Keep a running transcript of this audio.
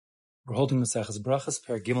We're holding Maseches Berachos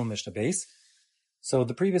Gimel Mishnah base. So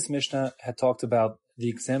the previous Mishnah had talked about the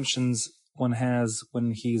exemptions one has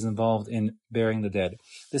when he's involved in burying the dead.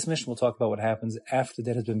 This Mishnah will talk about what happens after the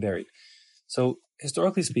dead has been buried. So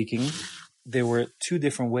historically speaking, there were two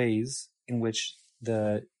different ways in which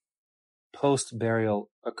the post-burial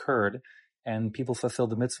occurred, and people fulfilled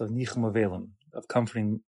the mitzvah of nichum avelim, of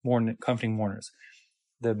comforting mourners.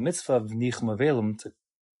 The mitzvah of nichum avelim, to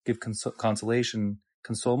give consolation,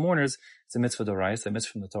 console mourners, it's a mitzvah d'oraisa, a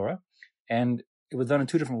mitzvah from the Torah, and it was done in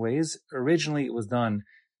two different ways. Originally, it was done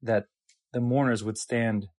that the mourners would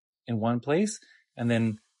stand in one place, and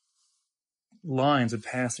then lines would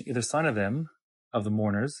pass on either side of them, of the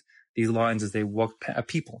mourners. These lines, as they walked,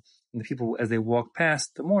 people, and the people, as they walked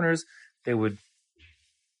past the mourners, they would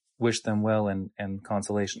wish them well and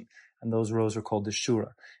consolation. And those rows were called the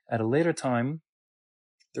shura. At a later time,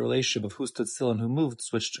 the relationship of who stood still and who moved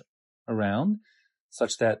switched around,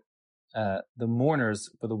 such that the mourners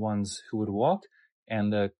were the ones who would walk,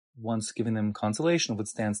 and the ones giving them consolation would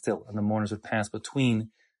stand still, and the mourners would pass between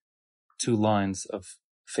two lines of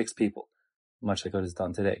fixed people, much like what is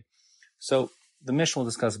done today. So the Mishnah will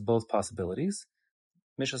discuss both possibilities.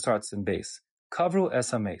 Mishnah starts in base. Kavru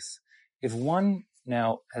es hames. If one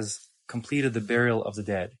now has completed the burial of the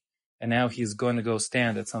dead, and now he's going to go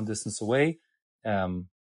stand at some distance away,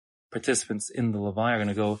 participants in the Levi are going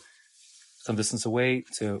to go some distance away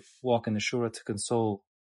to walk in the Shura to console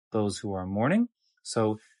those who are mourning.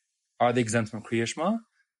 So are they exempt from Kriya Shema?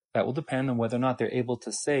 That will depend on whether or not they're able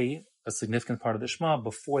to say a significant part of the Shema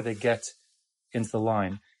before they get into the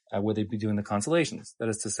line where they'd be doing the consolations. That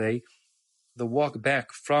is to say, the walk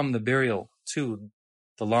back from the burial to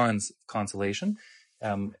the lines of consolation,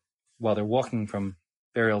 while they're walking from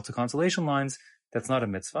burial to consolation lines, that's not a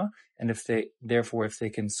mitzvah. And if they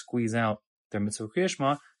can squeeze out their mitzvah Kriya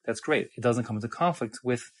Shema, that's great. It doesn't come into conflict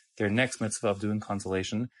with their next mitzvah of doing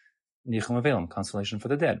consolation, nichum avelim, consolation for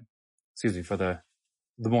the dead. For the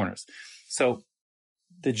mourners. So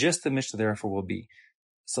the gist of the Mishnah therefore will be,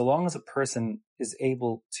 so long as a person is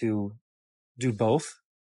able to do both,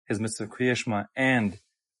 his mitzvah Kriya Shema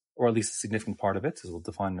or at least a significant part of it, as we'll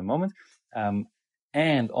define in a moment,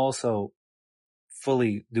 and also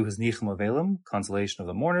fully do his nichum avelim, consolation of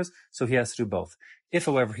the mourners, so he has to do both. If,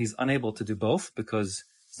 however, he's unable to do both because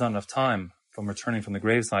there's not enough time from returning from the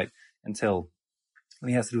gravesite until when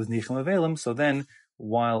he has to do his nichum avelim, so then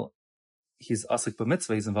while he's asik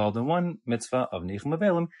b'mitzvah, he's involved in one mitzvah of nichum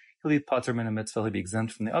avelim, he'll be pater min a mitzvah, he'll be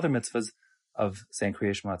exempt from the other mitzvahs of saying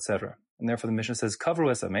Kriya Shema, etc. And therefore the Mishnah says, kavru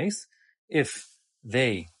es hames, if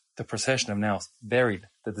they, the procession, have now buried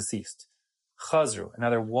the deceased, chazru, and now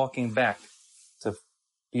they're walking back to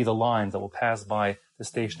be the lines that will pass by the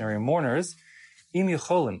stationary mourners, im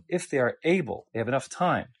yicholin, if they are able, they have enough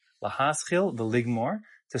time, lahaschil, the ligmor,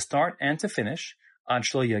 to start and to finish, ad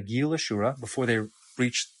shlo yagiu l'shura, before they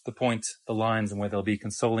reach the point, the lines, and where they'll be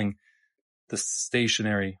consoling the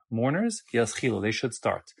stationary mourners, yaschilu, they should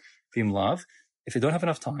start. Vim lav, if they don't have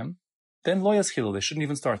enough time, then lo yaschilu, they shouldn't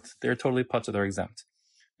even start. They're totally patur, they're exempt.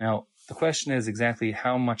 Now, the question is exactly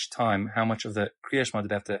how much time, how much of the Kriya Shema do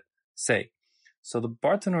they have to say? So the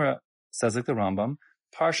Bartanura says, like the Rambam,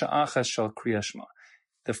 Parsha Achas Shal Kriya Shema,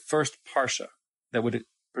 the first Parsha, that would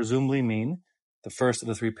presumably mean the first of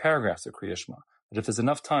the three paragraphs of Kriya Shema. But if there's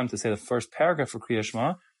enough time to say the first paragraph of Kriya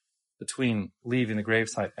Shema between leaving the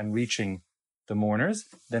gravesite and reaching the mourners,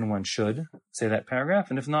 then one should say that paragraph,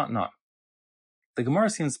 and if not, not. The Gemara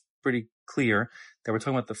seems pretty clear that we're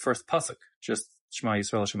talking about the first pasuk, just Shema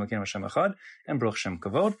Yisrael Hashem Elokeinu Hashem Echad and Baruch Shem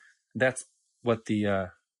Kavod. That's what the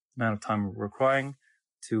amount of time we're requiring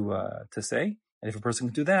to say. And if a person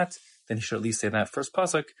can do that, then he should at least say that first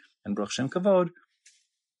pasuk and Baruch Shem Kavod,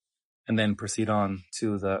 and then proceed on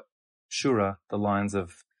to the Shura, the lines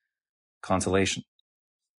of consolation.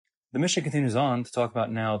 The Mishnah continues on to talk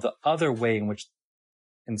about now the other way in which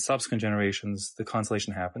in subsequent generations the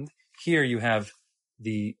consolation happened. Here you have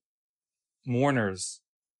the mourners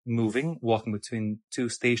moving, walking between two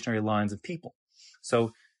stationary lines of people.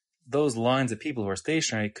 So those lines of people who are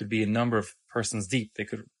stationary could be a number of persons deep.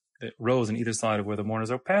 Rows on either side of where the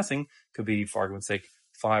mourners are passing could be, for argument's sake,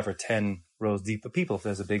 5 or 10 rows deep of people if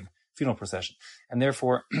there's a big funeral procession. And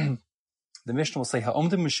therefore, the Mishnah will say,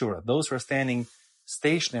 ha'omdim mishura, those who are standing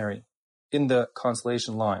stationary in the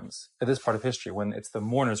consolation lines at this part of history, when it's the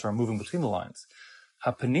mourners who are moving between the lines.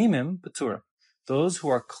 Hapanimim patura, those who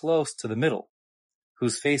are close to the middle,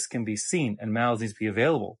 whose face can be seen and mouths needs to be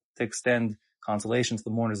available to extend consolation to the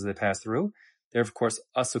mourners as they pass through. They're, of course,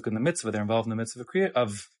 asuk in the mitzvah. They're involved in the mitzvah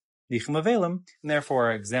of nichum avelim, and therefore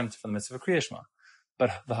are exempt from the mitzvah of Kriya Shema.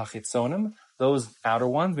 But the hachitzonim, those outer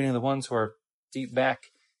ones, meaning the ones who are deep back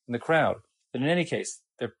in the crowd. But in any case,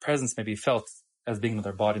 their presence may be felt as being with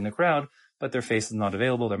their body in the crowd, but their face is not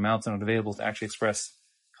available, their mouths are not available to actually express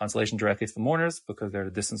consolation directly to the mourners because they're at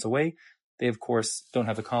a distance away. They, of course, don't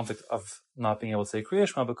have the conflict of not being able to say Kriya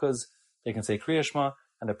Shema because they can say Kriya Shema,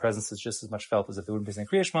 and their presence is just as much felt as if they wouldn't be saying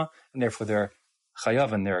Kriya Shema, and therefore they're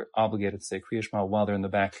chayav, and they're obligated to say Kriya Shema while they're in the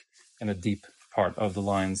back in a deep part of the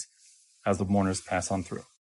lines as the mourners pass on through.